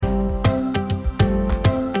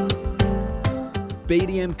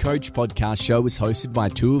BDM Coach podcast show is hosted by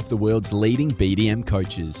two of the world's leading BDM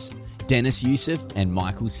coaches, Dennis Youssef and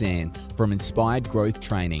Michael Sands from Inspired Growth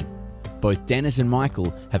Training. Both Dennis and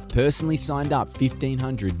Michael have personally signed up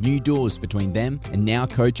 1,500 new doors between them and now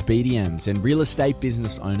coach BDMs and real estate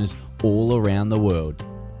business owners all around the world.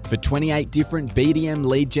 For 28 different BDM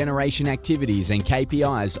lead generation activities and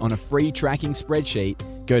KPIs on a free tracking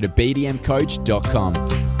spreadsheet, go to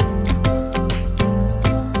bdmcoach.com.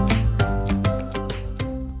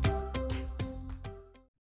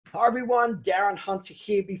 Hi everyone, Darren Hunter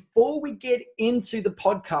here. Before we get into the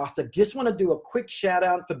podcast, I just want to do a quick shout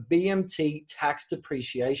out for BMT tax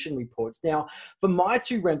depreciation reports. Now, for my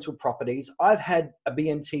two rental properties, I've had a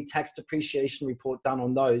BMT tax depreciation report done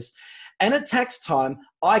on those. And at tax time,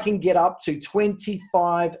 I can get up to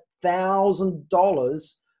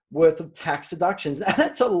 $25,000 worth of tax deductions.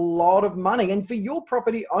 That's a lot of money. And for your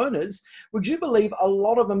property owners, would you believe a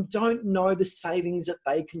lot of them don't know the savings that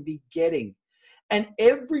they can be getting? And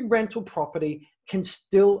every rental property can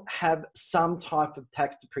still have some type of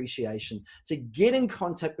tax depreciation. So get in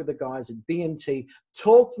contact with the guys at BMT,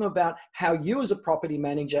 talk to them about how you as a property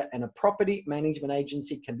manager and a property management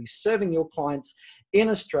agency can be serving your clients in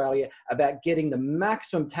Australia about getting the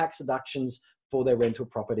maximum tax deductions for their rental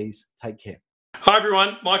properties. Take care. Hi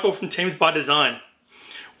everyone, Michael from Teams by Design.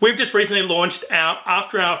 We've just recently launched our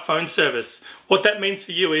after-hour phone service. What that means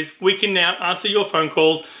for you is we can now answer your phone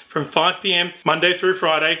calls from 5 p.m. Monday through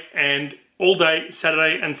Friday and all day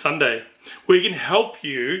Saturday and Sunday. We can help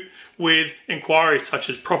you with inquiries such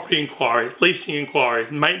as property inquiry, leasing inquiry,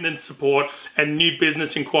 maintenance support, and new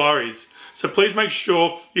business inquiries. So please make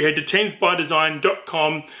sure you head to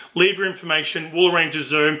teamsbydesign.com, leave your information, we'll arrange a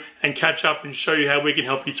Zoom and catch up and show you how we can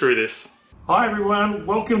help you through this. Hi everyone,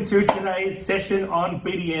 welcome to today's session on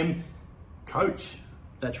BDM Coach.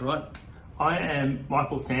 That's right. I am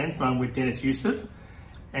Michael Sands and I'm with Dennis Youssef,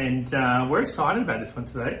 and we're excited about this one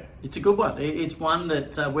today. It's a good one. It's one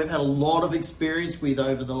that we've had a lot of experience with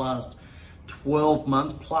over the last 12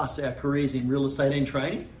 months, plus our careers in real estate and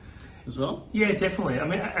training as well. Yeah, definitely. I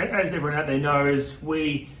mean, as everyone out there knows,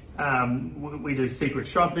 we do secret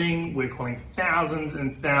shopping. We're calling thousands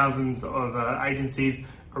and thousands of agencies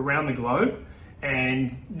around the globe,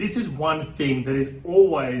 and this is one thing that has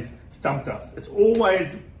always stumped us.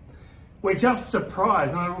 We're just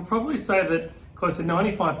surprised, and I will probably say that close to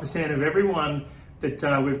 95% of everyone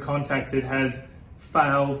that we've contacted has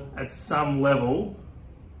failed at some level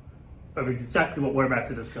of exactly what we're about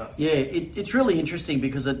to discuss. Yeah, it's really interesting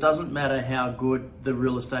because it doesn't matter how good the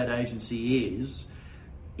real estate agency is.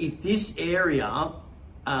 If this area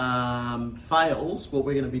fails, what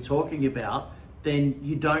we're going to be talking about, then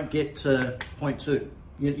you don't get to point two.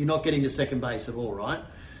 You're not getting to second base at all, right?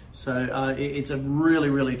 So it's a really,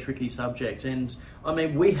 really tricky subject. And I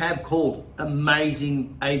mean, we have called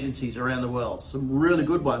amazing agencies around the world, some really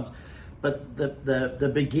good ones, but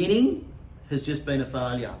the beginning has just been a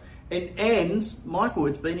failure. And Michael,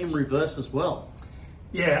 it's been in reverse as well.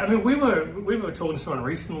 Yeah, I mean, we were talking to someone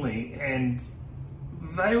recently, and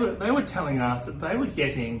they were telling us that they were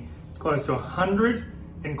getting close to 100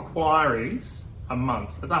 inquiries a month.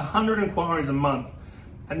 That's 100 inquiries a month,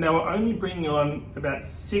 and they were only bringing on about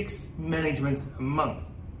 6 managements a month,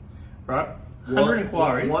 right? 100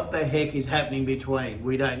 inquiries. What the heck is happening between?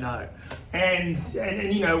 We don't know. And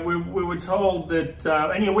you know, we were told that,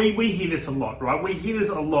 and you know, we hear this a lot, right? We hear this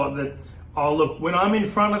a lot that, oh look, when I'm in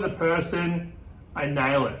front of the person, I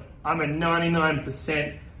nail it. I'm a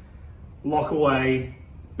 99% lock away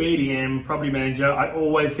BDM, property manager. I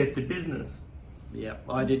always get the business. Yeah,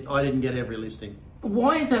 I didn't get every listing. But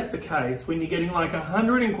why is that the case when you're getting like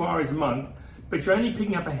 100 inquiries a month, but you're only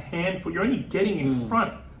picking up a handful, you're only getting in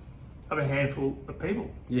front of a handful of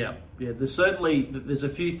people? Yeah. There's a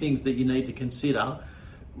few things that you need to consider.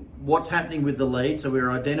 What's happening with the lead? So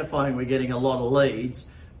we're identifying we're getting a lot of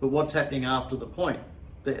leads, but what's happening after the point?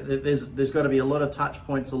 There's got to be a lot of touch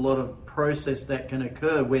points, a lot of process that can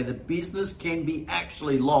occur where the business can be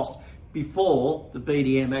actually lost before the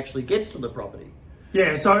BDM actually gets to the property.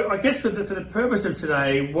 Yeah, so I guess for the purpose of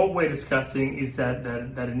today, what we're discussing is that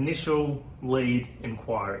initial lead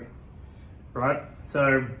inquiry, right?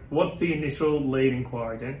 So what's the initial lead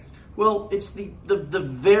inquiry, Dennis? Well, it's the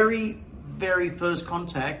very, very first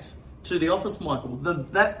contact to the office, Michael.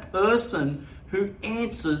 That person who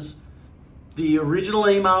answers the original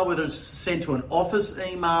email, whether it's sent to an office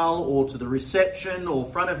email or to the reception or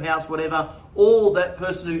front of house, whatever, or that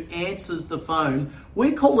person who answers the phone,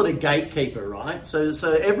 we call it a gatekeeper, right? So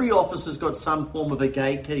every office has got some form of a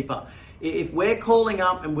gatekeeper. If we're calling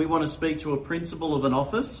up and we want to speak to a principal of an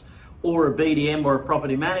office or a BDM or a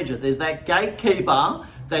property manager, there's that gatekeeper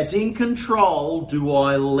that's in control, do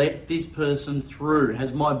I let this person through?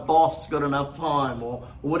 Has my boss got enough time, or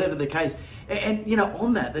whatever the case? And you know,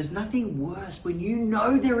 on that, there's nothing worse when you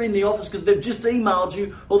know they're in the office because they've just emailed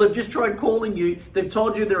you or they've just tried calling you. They've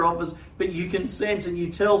told you their office, but you can sense and you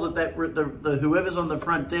tell that the whoever's on the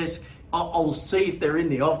front desk, I'll see if they're in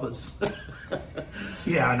the office.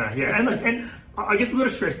 Yeah, I know. Yeah, and look, and I guess we've got to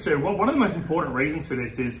stress too. One of the most important reasons for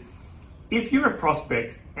this is if you're a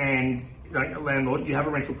prospect and like a landlord, you have a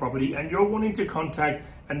rental property, and you're wanting to contact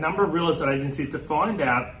a number of real estate agencies to find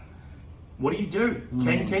out, what do you do?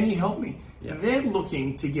 Can you help me? Yeah. They're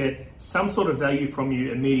looking to get some sort of value from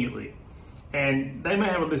you immediately. And they may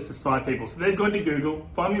have a list of 5 people. So they've gone to Google,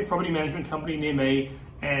 find me a property management company near me,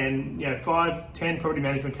 and 5, 10 property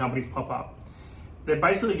management companies pop up. They're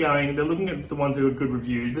basically they're looking at the ones that have good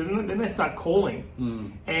reviews, but then they start calling.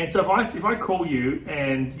 And so if I call you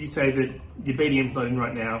and you say that your BDM's not in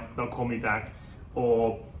right now, they'll call me back,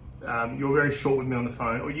 or you're very short with me on the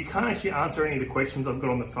phone, or you can't actually answer any of the questions I've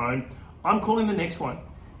got on the phone, I'm calling the next one.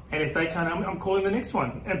 And if they can't, I'm calling the next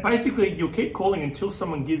one. And basically, you'll keep calling until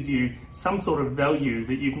someone gives you some sort of value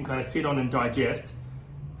that you can kind of sit on and digest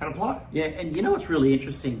and apply. Yeah, and you know what's really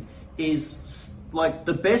interesting is like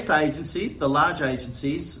the best agencies, the large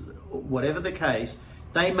agencies, whatever the case,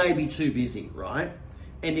 they may be too busy, right?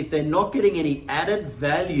 And if they're not getting any added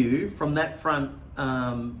value from that front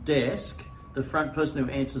desk, the front person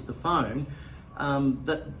who answers the phone,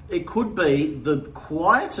 that it could be the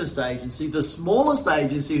quietest agency, the smallest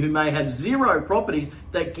agency who may have 0 properties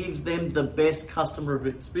that gives them the best customer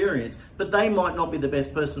experience, but they might not be the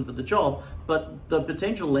best person for the job, but the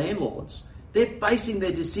potential landlords, they're basing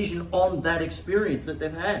their decision on that experience that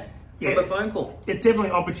they've had from the phone call. It's definitely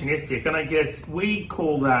opportunistic, and I guess we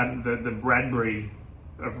call that the Bradbury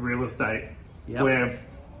of real estate, where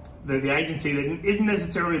the agency that isn't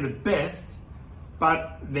necessarily the best,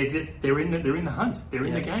 but they're in the hunt, they're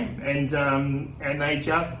in the game, and they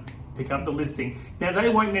just pick up the listing. Now they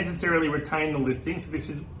won't necessarily retain the listing, so this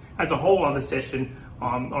is as a whole other session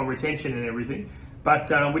on retention and everything.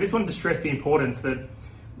 But we just wanted to stress the importance that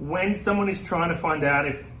when someone is trying to find out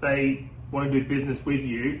if they want to do business with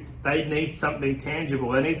you, they need something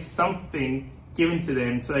tangible. They need something given to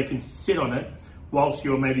them so they can sit on it whilst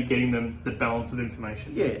you're maybe getting them the balance of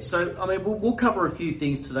information. Yeah, so I mean, we'll cover a few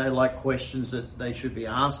things today, like questions that they should be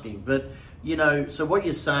asking. But, you know, so what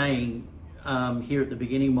you're saying here at the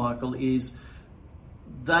beginning, Michael, is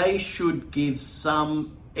they should give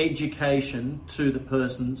some education to the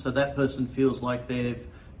person so that person feels like they've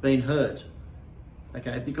been heard.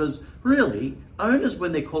 Okay, because really, owners,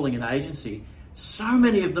 when they're calling an agency, so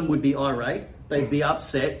many of them would be irate. They'd be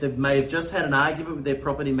upset. They may have just had an argument with their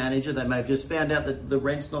property manager. They may have just found out that the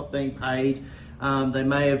rent's not being paid. They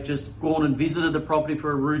may have just gone and visited the property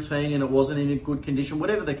for a routine and it wasn't in a good condition.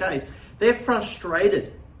 Whatever the case, they're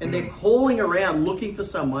frustrated and they're calling around looking for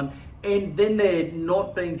someone, and then they're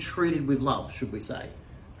not being treated with love, should we say.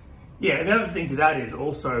 Yeah, another thing to that is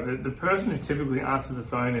also that the person who typically answers the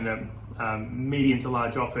phone in a medium to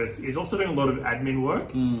large office is also doing a lot of admin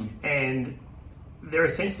work, and they're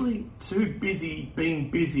essentially too busy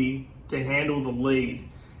being busy to handle the lead.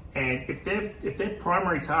 And if their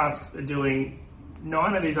primary tasks are doing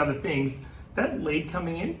 9 of these other things, that lead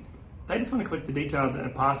coming in, they just want to collect the details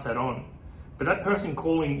and pass that on. But that person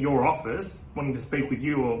calling your office, wanting to speak with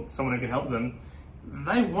you or someone who can help them,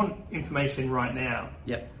 they want information right now.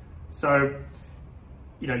 Yep. So,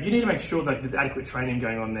 you know, you need to make sure that there's adequate training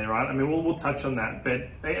going on there, right? I mean, we'll touch on that. But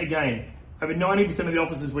again, over 90% of the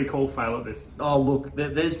offices we call fail at this. Oh, look,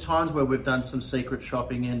 there's times where we've done some secret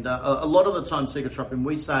shopping, and a lot of the time secret shopping,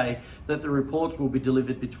 we say that the reports will be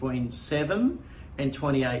delivered between 7 and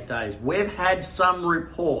 28 days. We've had some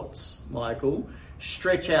reports, Michael,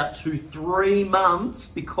 stretch out to 3 months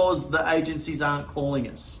because the agencies aren't calling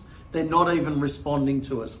us. They're not even responding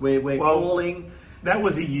to us. We're calling. That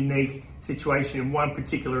was a unique situation in one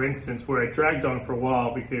particular instance where it dragged on for a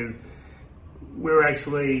while because we were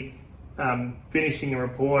actually finishing a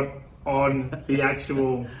report on the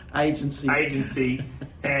actual agency,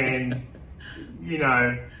 and you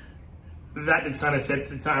know, that just kind of sets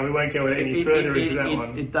the tone. We won't go any further into that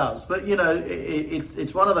one. It does, but you know,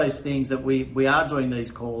 it's one of those things that we are doing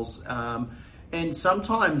these calls, and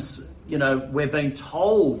sometimes, you know, we're being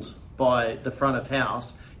told by the front of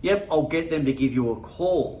house, yep, I'll get them to give you a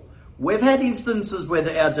call. We've had instances where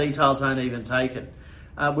our details aren't even taken.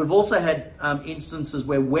 We've also had instances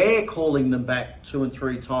where we're calling them back 2 and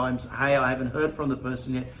 3 times. Hey, I haven't heard from the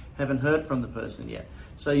person yet.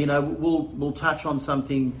 So, you know, we'll touch on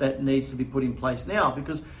something that needs to be put in place now,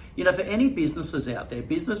 because, you know, for any businesses out there,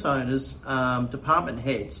 business owners, department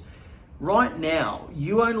heads, Right now,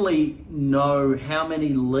 you only know how many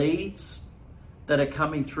leads that are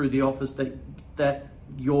coming through the office that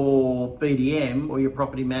your BDM or your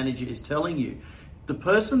property manager is telling you. The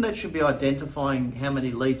person that should be identifying how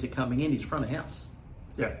many leads are coming in is front of house.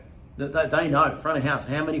 Yeah. They know, front of house,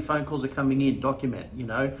 how many phone calls are coming in, document,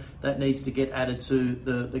 that needs to get added to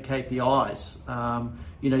the KPIs.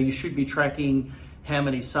 You should be tracking how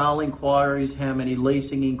many sale inquiries, how many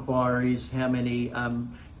leasing inquiries, how many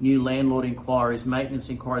new landlord inquiries, maintenance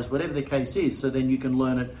inquiries, whatever the case is, so then you can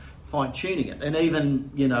learn it, fine-tuning it, and even,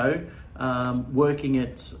 working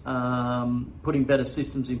at putting better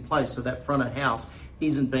systems in place so that front of house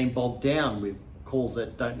isn't being bogged down with calls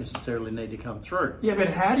that don't necessarily need to come through. Yeah, but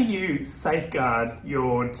how do you safeguard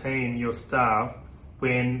your team, your staff,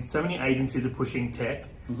 when so many agencies are pushing tech?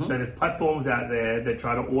 Mm-hmm. So there's platforms out there that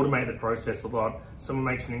try to automate the process a lot. Someone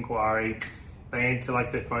makes an inquiry, they enter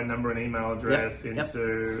like their phone number and email address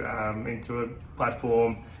into a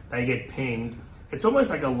platform, they get pinged. It's almost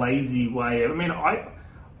like a lazy way.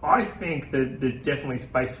 I think that there's definitely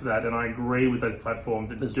space for that, and I agree with those platforms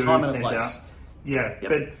that there's do time and send place. out. Yeah,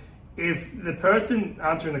 but if the person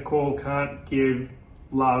answering the call can't give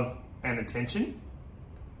love and attention,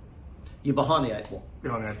 you're behind the eight ball.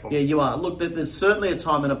 Yeah, you are. Look, there's certainly a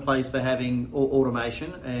time and a place for having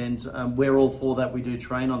automation, and we're all for that. We do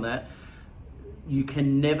train on that. You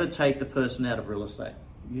can never take the person out of real estate.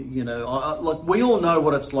 Look, we all know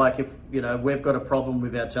what it's like if, we've got a problem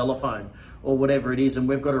with our telephone or whatever it is, and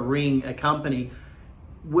we've got to ring a company.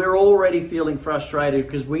 We're already feeling frustrated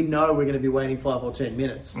because we know we're going to be waiting 5 or 10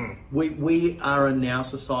 minutes. We are a now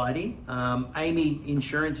society. Amy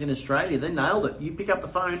Insurance in Australia, they nailed it. You pick up the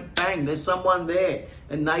phone, bang, there's someone there,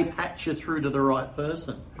 and they patch you through to the right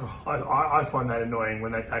person. I find that annoying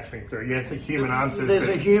when they patch me through. Yes, a human answers. There's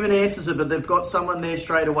a human answers it, but they've got someone there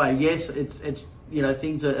straight away. Yes, it's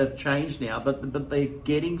things have changed now, but they're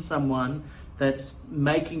getting someone that's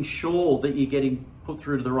making sure that you're getting put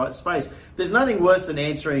through to the right space. There's nothing worse than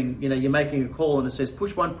answering, you're making a call and it says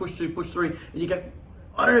push 1, push 2, push 3, and you go,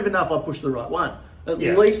 I don't even know if I pushed the right one. At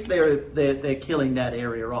least they're killing that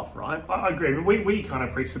area off, right? I agree, but we kind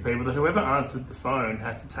of preach to people that whoever answered the phone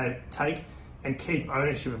has to take and keep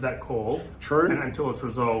ownership of that call. True. Until it's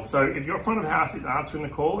resolved. So if your front of house is answering the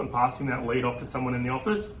call and passing that lead off to someone in the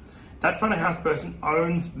office, that front of house person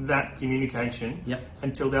owns that communication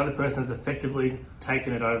until the other person has effectively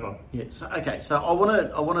taken it over. Yeah. So I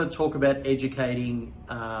want to talk about educating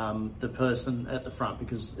the person at the front,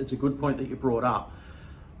 because it's a good point that you brought up.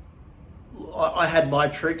 I had my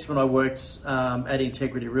tricks when I worked at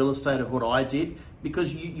Integrity Real Estate of what I did,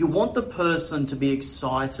 because you want the person to be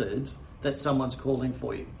excited that someone's calling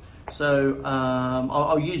for you. So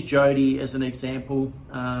I'll use Jody as an example.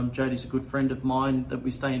 Jody's a good friend of mine that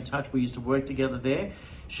we stay in touch. We used to work together there.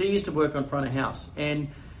 She used to work on front of house, and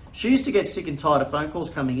she used to get sick and tired of phone calls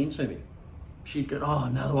coming into me. She'd go,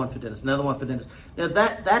 another one for Dennis, another one for Dennis. Now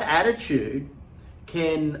that attitude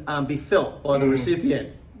can be felt by the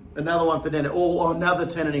recipient. Another one for Dennis, or another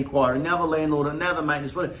tenant inquiry, another landlord, another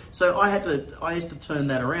maintenance, whatever. So I used to turn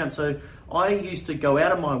that around. So I used to go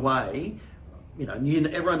out of my way.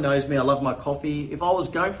 Everyone knows me. I love my coffee. If I was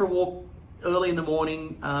going for a walk early in the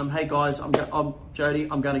morning, hey guys, I'm Jody.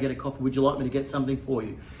 I'm going to get a coffee. Would you like me to get something for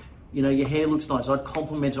you? Your hair looks nice. I'd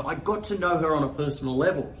compliment her. I got to know her on a personal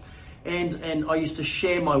level, and I used to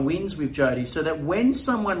share my wins with Jody, so that when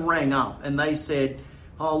someone rang up and they said,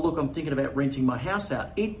 "Oh, look, I'm thinking about renting my house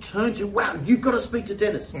out," it turned to, "Wow, you've got to speak to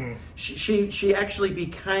Dennis." She actually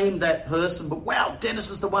became that person. But wow, Dennis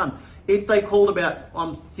is the one. If they called about,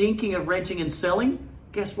 I'm thinking of renting and selling,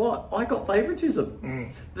 guess what? I got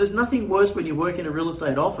favoritism. There's nothing worse when you work in a real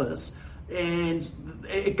estate office and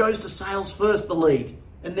it goes to sales first, the lead,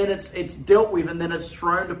 and then it's dealt with, and then it's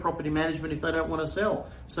thrown to property management if they don't want to sell.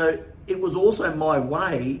 So it was also my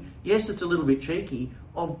way, yes, it's a little bit cheeky,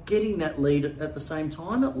 of getting that lead at the same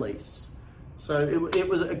time at least. So it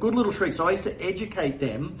was a good little trick. So I used to educate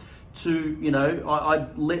them to,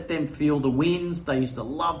 I'd let them feel the wins. They used to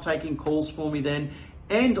love taking calls for me then.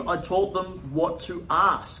 And I taught them what to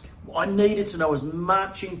ask. I needed to know as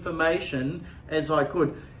much information as I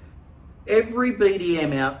could. Every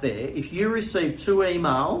BDM out there, if you receive 2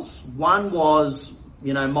 emails, one was,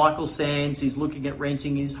 Michael Sands, he's looking at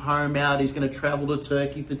renting his home out. He's going to travel to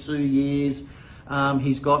Turkey for 2 years.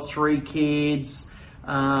 He's got 3 kids.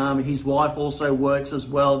 His wife also works as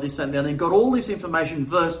well, this and that. And got all this information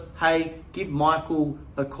versus, hey, give Michael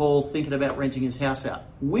a call thinking about renting his house out.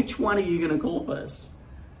 Which one are you going to call first?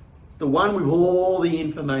 The one with all the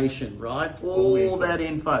information, right? All that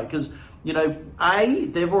info. Because You know, A,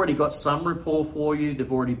 they've already got some rapport for you.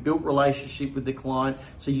 They've already built relationship with the client.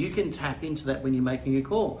 So you can tap into that when you're making a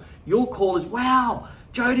call. Your call is, wow,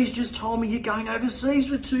 Jody's just told me you're going overseas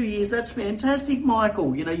for 2 years. That's fantastic,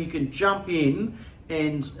 Michael. You know, you can jump in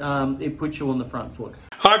and it puts you on the front foot.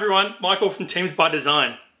 Hi everyone, Michael from Teams by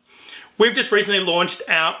Design. We've just recently launched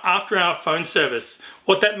our after-hour phone service.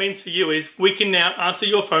 What that means for you is we can now answer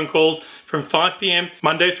your phone calls from 5 p.m.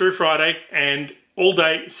 Monday through Friday and all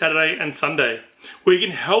day Saturday and Sunday. We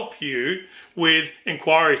can help you with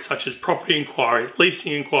inquiries such as property inquiry,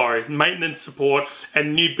 leasing inquiry, maintenance support,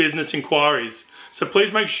 and new business inquiries. So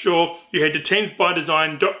please make sure you head to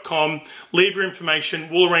teamsbydesign.com, leave your information,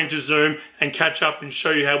 we'll arrange a Zoom and catch up and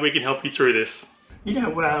show you how we can help you through this. You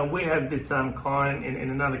know, we have this client in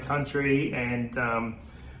another country, and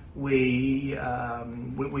we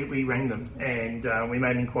rang them and we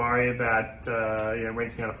made an inquiry about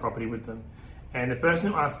renting out a property with them. And the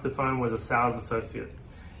person who answered the phone was a sales associate,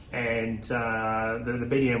 and the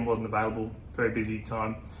BDM wasn't available, very busy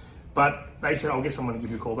time. But they said, I'll get someone to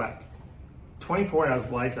give you a call back. 24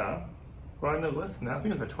 hours later, right, no less than that, I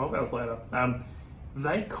think it was about 12 hours later,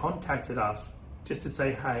 they contacted us just to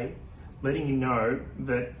say, hey, letting you know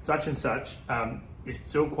that such and such is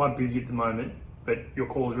still quite busy at the moment, but your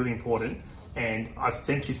call is really important, and I've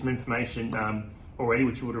sent you some information already,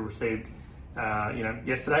 which you would have received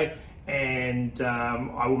yesterday, and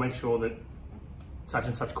I will make sure that such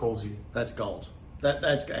and such calls you. That's gold.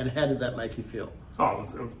 And how did that make you feel? Oh,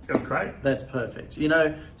 it was great. That's perfect. You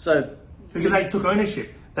know, so... Because they took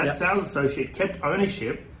ownership. That Yep. sales associate kept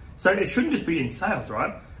ownership. So it shouldn't just be in sales,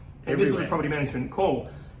 right? And this was a property management call.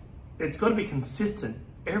 It's got to be consistent.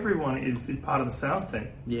 Everyone is part of the sales team.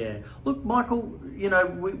 Yeah. Look, Michael, you know,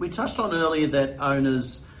 we touched on earlier that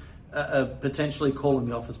owners are potentially calling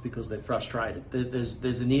the office because they're frustrated.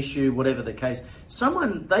 There's an issue, whatever the case.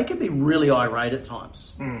 They can be really irate at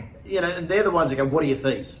times. You know, and they're the ones that go, what are your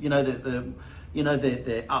fees? You know,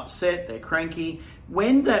 they're upset, they're cranky.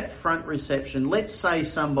 When that front reception, let's say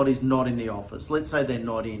somebody's not in the office, let's say they're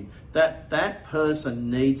not in, that person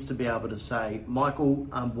needs to be able to say, Michael,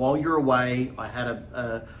 while you're away, I had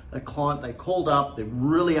a client, they called up, they're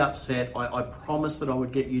really upset, I promised that I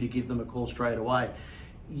would get you to give them a call straight away.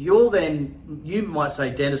 You might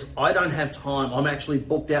say, Dennis, I don't have time, I'm actually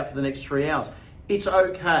booked out for the next 3 hours. It's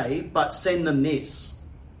okay, but send them this.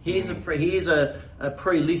 Here's a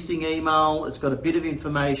pre-listing email. It's got a bit of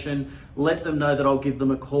information. Let them know that I'll give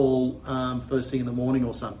them a call first thing in the morning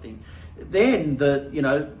or something. Then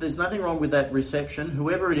there's nothing wrong with that reception,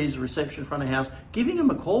 whoever it is, reception front of house, giving them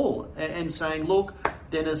a call and saying, look,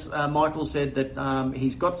 Dennis, Michael said that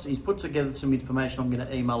he's put together some information. I'm going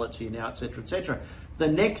to email it to you now, etc., etc. The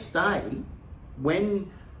next day,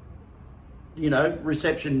 when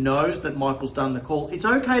reception knows that Michael's done the call, it's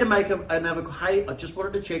okay to make another call. Hey, I just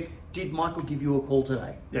wanted to check, did Michael give you a call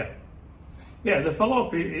today? Yeah, the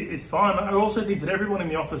follow-up is fine. I also think that everyone in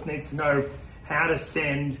the office needs to know how to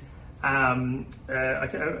send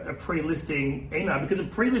a pre-listing email, because a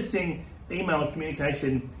pre-listing email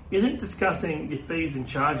communication isn't discussing your fees and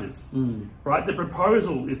charges, right? The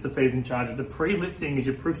proposal is the fees and charges. The pre-listing is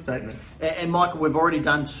your proof statements. And Michael, we've already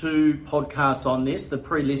done 2 podcasts on this, the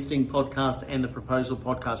pre-listing podcast and the proposal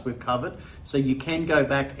podcast we've covered. So you can go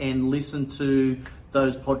back and listen to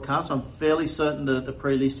those podcasts. I'm fairly certain that the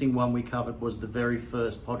pre-listing one we covered was the very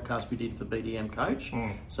first podcast we did for BDM Coach.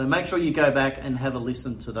 So make sure you go back and have a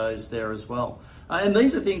listen to those there as well. And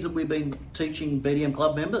these are things that we've been teaching BDM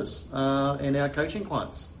Club members and our coaching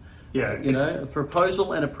clients. Yeah. A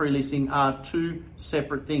proposal and a pre-listing are 2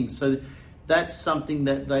 separate things. So that's something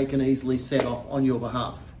that they can easily set off on your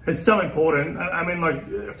behalf. It's so important. I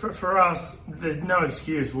mean, for us, there's no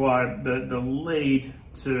excuse why the lead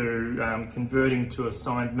to converting to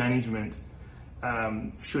assigned management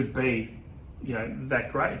should be,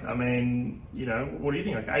 that great. I mean, what do you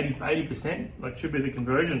think? Like 80% should be the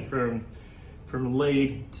conversion from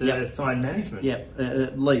lead to assigned management. Yeah,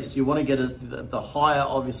 at least. You want to get the higher,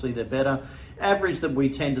 obviously, the better. Average that we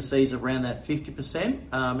tend to see is around that 50%,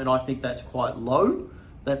 and I think that's quite low.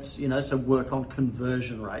 That's, so work on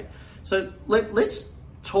conversion rate. So let's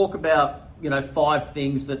talk about, 5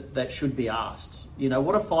 things that should be asked.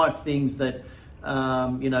 What are 5 things that,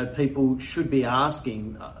 people should be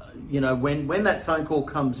asking, when that phone call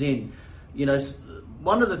comes in,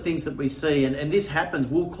 one of the things that we see, and this happens,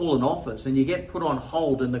 we'll call an office and you get put on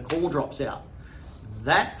hold and the call drops out.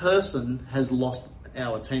 That person has lost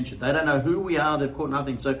our attention. They don't know who we are, they've caught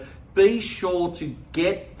nothing. So be sure to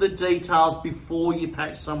get the details before you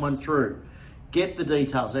patch someone through. Get the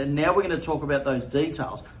details. And now we're going to talk about those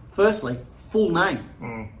details. Firstly, full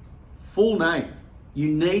name. Full name. You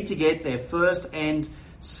need to get their first and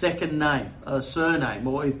second name, surname,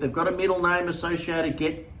 or if they've got a middle name associated,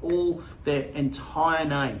 get all their entire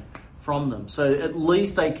name from them. So at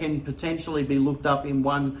least they can potentially be looked up in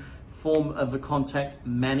one form of a contact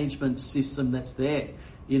management system that's there.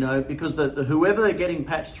 You know, because the whoever they're getting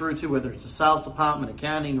patched through to, whether it's a sales department,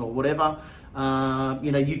 accounting, or whatever,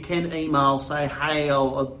 you know, you can email, say, hey,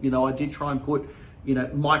 I did try and put, you know,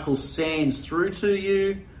 Michael Sands through to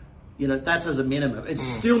you. You know, that's as a minimum. It's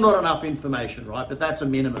still not enough information, right? But that's a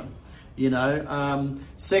minimum. You know,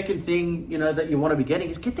 second thing, you know, that you want to be getting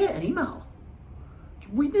is get their email.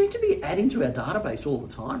 We need to be adding to our database all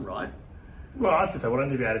the time, right? Well, I'd say they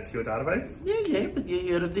wouldn't be added to your database. Yeah, but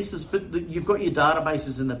you've got your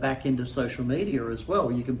databases in the back end of social media as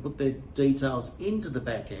well. You can put their details into the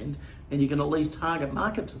back end, and you can at least target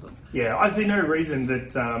market to them. Yeah, I see no reason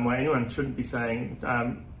that anyone shouldn't be saying,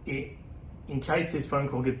 in case this phone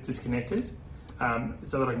call gets disconnected,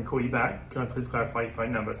 so that I can call you back, can I please clarify your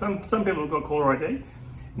phone number? Some people have got caller ID.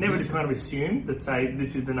 Never just kind of assume that, say,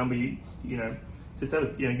 this is the number you know. Just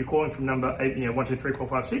say, you know, you're calling from number 8, 1, 2, 3, 4,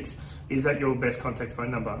 5, 6. Is that your best contact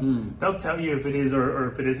phone number? They'll tell you if it is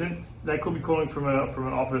or if it isn't. They could be calling from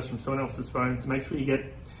an office, from someone else's phone. So make sure you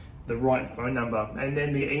get the right phone number, and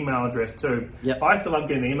then the email address too. Yep. I used to love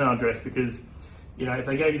getting the email address because, you know, if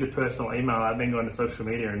they gave you the personal email, I'd then go into social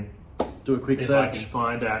media and do a quick search. I can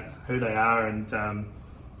find out who they are and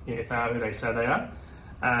you know, if they are who they say they are.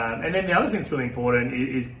 And then the other thing that's really important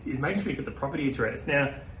is making sure you get the property address.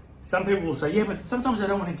 Now, some people will say, yeah, but sometimes they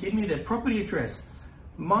don't want to give me their property address.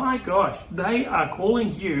 My gosh, they are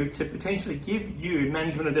calling you to potentially give you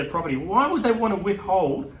management of their property. Why would they want to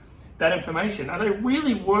withhold that information? Are they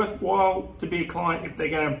really worthwhile to be a client if they're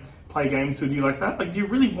going to play games with you like that? Like, do you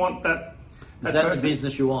really want that Is that the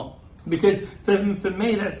business you want? Because for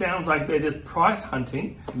me, that sounds like they're just price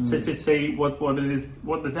hunting to see what it is,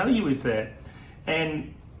 what the value is there.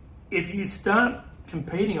 And if you start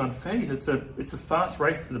competing on fees, it's a fast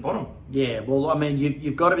race to the bottom. Yeah, well, I mean,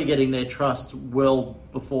 you've got to be getting their trust well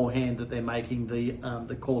beforehand that they're making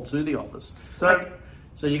the call to the office.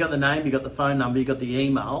 So you got the name, you got the phone number, you got the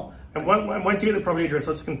email. And once you get the property address,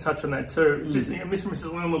 I'm just going to touch on that too. Just, you know, Mr. and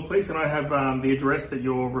Mrs. Landlord, please, can I have the address that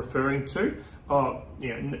you're referring to? Oh,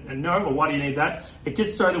 no, or why do you need that? It's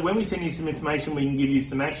just so that when we send you some information, we can give you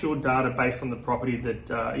some actual data based on the property that,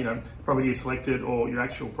 the property you selected or your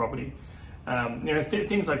actual property.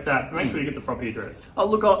 Things like that. Make sure you get the property address. Oh,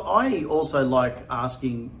 look, I also like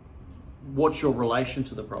asking, what's your relation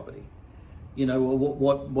to the property? You know,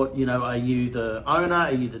 what you know, are you the owner?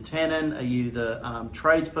 Are you the tenant? Are you the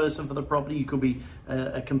tradesperson for the property? You could be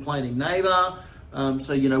a complaining neighbour.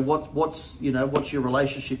 So, you know, what's your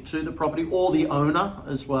relationship to the property or the owner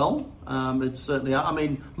as well? It's certainly, I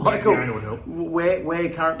mean, Michael, the owner would help. We're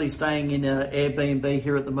currently staying in an Airbnb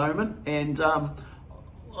here at the moment, and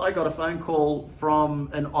I got a phone call from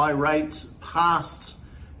an irate past,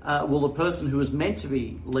 the person who was meant to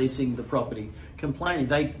be leasing the property, complaining.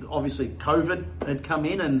 They obviously COVID had come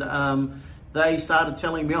in, and they started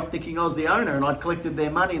telling me off, thinking I was the owner, and I'd collected their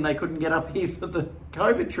money, and they couldn't get up here for the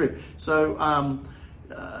COVID trip. So,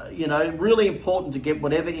 really important to get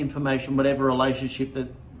whatever information, whatever relationship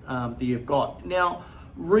that you've got. Now,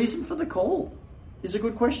 reason for the call is a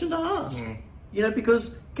good question to ask. You know,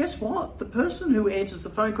 because guess what? The person who answers the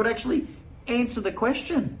phone could actually answer the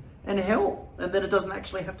question and help, and then it doesn't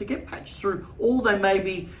actually have to get patched through. Or they may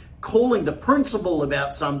be calling the principal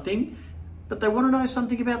about something, but they want to know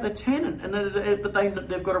something about the tenant, but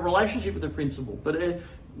they've got a relationship with the principal. But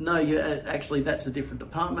actually that's a different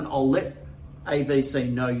department. I'll let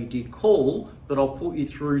ABC know you did call, but I'll put you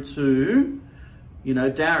through to, you know,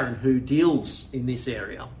 Darren, who deals in this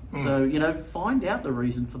area. So, you know, find out the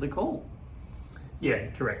reason for the call.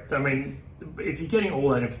 Yeah, correct. I mean, if you're getting all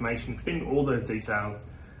that information, getting all those details,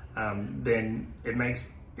 then it makes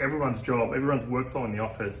everyone's job, everyone's workflow in the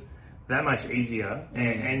office that much easier,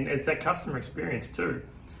 and it's that customer experience too,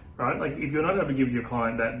 right? Like, if you're not able to give your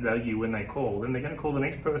client that value when they call, then they're going to call the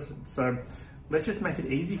next person. So let's just make it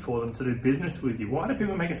easy for them to do business with you. Why do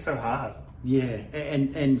people make it so hard? Yeah,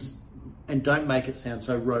 and don't make it sound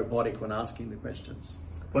so robotic when asking the questions.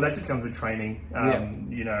 Well, that just comes with training,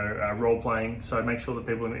 role playing. So make sure that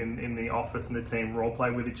people in the office and the team role play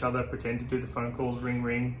with each other, pretend to do the phone calls,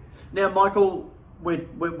 ring. Now, Michael,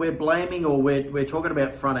 we're blaming, or we're talking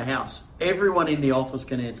about front of house. Everyone in the office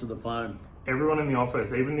can answer the phone. Everyone in the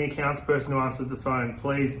office, even the accounts person who answers the phone,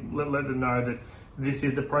 please let them know that this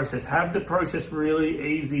is the process. Have the process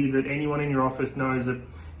really easy, that anyone in your office knows that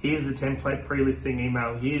here's the template pre-listing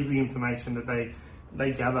email, here's the information that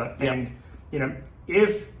they gather. Yep. And, you know,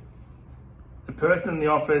 if the person in the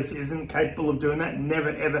office isn't capable of doing that, never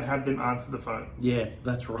ever have them answer the phone. Yeah,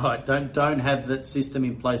 that's right. Don't have that system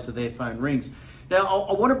in place so their phone rings. Now,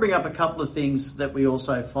 I want to bring up a couple of things that we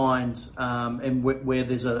also find and where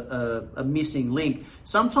there's a missing link.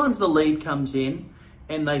 Sometimes the lead comes in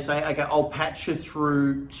and they say, okay, I'll patch you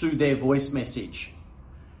through to their voice message.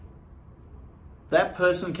 That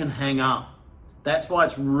person can hang up. That's why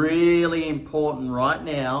it's really important right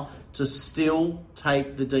now to still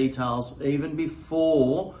take the details even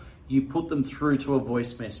before you put them through to a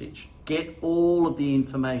voice message. Get all of the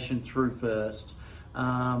information through first.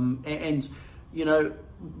 And you know,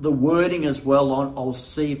 the wording as well on, I'll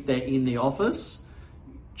see if they're in the office.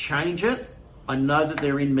 Change it. I know that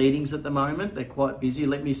they're in meetings at the moment. They're quite busy.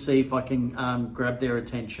 Let me see if I can grab their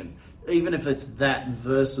attention. Even if it's that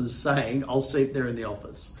versus saying, I'll see if they're in the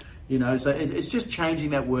office. You know, so it's just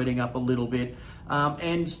changing that wording up a little bit.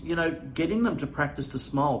 And, you know, getting them to practice to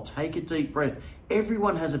smile. Take a deep breath.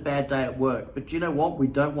 Everyone has a bad day at work, but you know what? We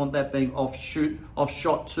don't want that being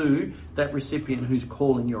offshot to that recipient who's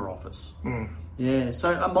calling your office. Yeah.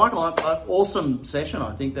 So, Michael, an awesome session,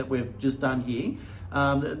 I think, that we've just done here.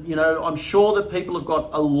 You know, I'm sure that people have got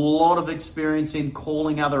a lot of experience in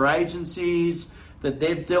calling other agencies that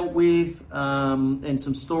they've dealt with, and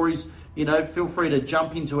some stories. You know, feel free to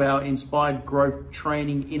jump into our Inspired Growth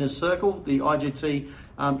Training Inner Circle, the IGT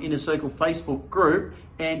Inner Circle Facebook group,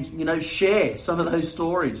 and, you know, share some of those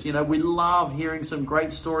stories. You know, we love hearing some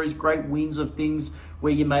great stories, great wins of things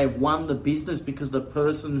where you may have won the business because the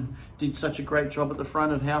person did such a great job at the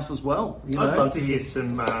front of house as well. You know? I'd love to hear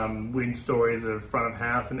some win stories of front of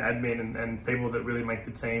house and admin and people that really make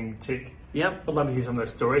the team tick. Yep. I'd love to hear some of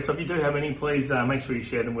those stories. So if you do have any, please make sure you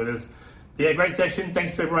share them with us. Yeah, great session.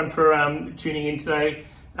 Thanks to everyone for tuning in today.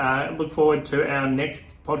 Look forward to our next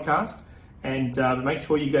podcast. And make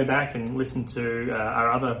sure you go back and listen to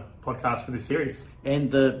our other podcasts for this series.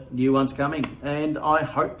 And the new one's coming. And I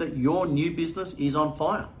hope that your new business is on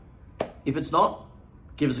fire. If it's not,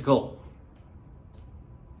 give us a call.